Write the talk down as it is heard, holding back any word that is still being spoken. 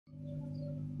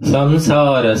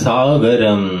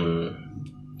సంసారసాగరం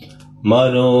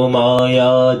మనోమాయాజాలమిది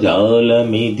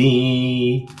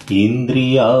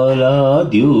ఇంద్రియాల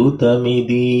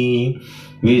ద్యూతమిది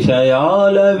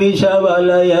విషయాల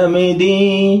విషవలయమిది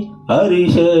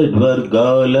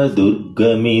అరిషడ్వర్గాల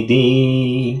దుర్గమిది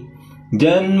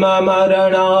జన్మ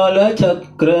మరణాల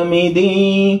చక్రమిది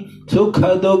సుఖ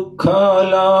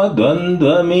దుఃఖాల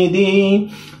ద్వంద్వమిది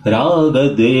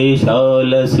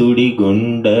రాగద్వేషాల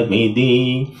సుడిగుండమిది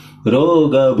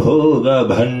రోగ భోగ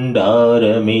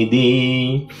భండారమిది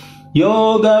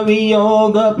యోగ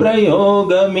వియోగ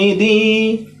ప్రయోగమిది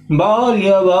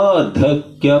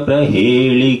బాల్యవార్ధక్య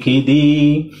ప్రహేళికిది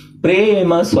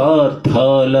ప్రేమ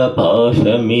స్వార్థాల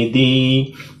పాశమిది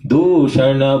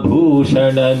దూషణ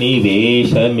భూషణ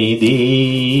నివేశమిది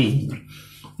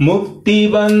ముక్తి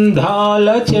బంధాల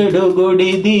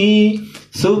చెడుగుడిది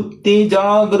సుప్తి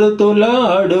జాగృతుల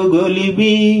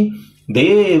అడుగులివి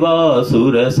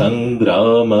దేవాసుర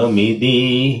సంగ్రామమిది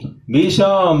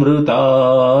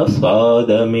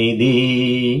విషామృతాస్వాదమిది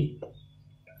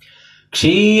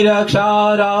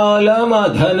క్షీరక్షారాల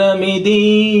మథనమిది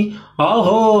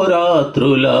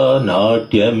అహోరాత్రుల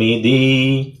నాట్యమిది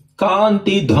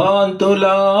కాంతి ధ్వాంతుల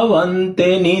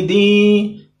వంతెనిది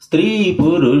స్త్రీ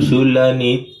పురుషుల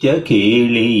నిత్య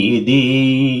కేళిది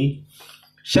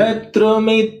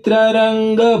శత్రుమిత్ర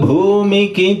రంగ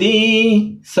భూమికిది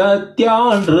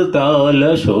సత్యానృతాల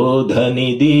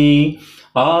శోధనిది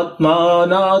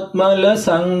ఆత్మానాత్మల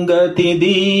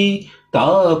సంగతిది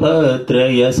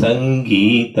తాపత్రయ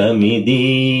సంగీతమిది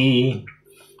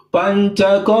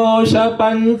పంచకోశ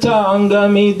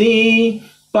పంచాంగమిది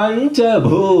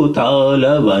పంచభూతాల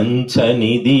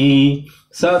వంచనిది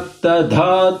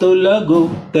సప్తధాతుల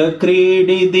గుప్త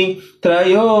క్రీడిది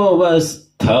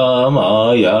త్రయోవస్థ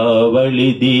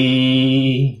మాయావళిది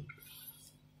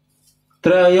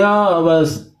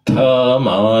త్రయావస్థ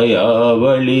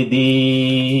మాయావళిది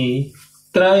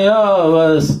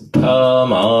త్రయావస్థ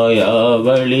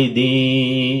మాయావళిది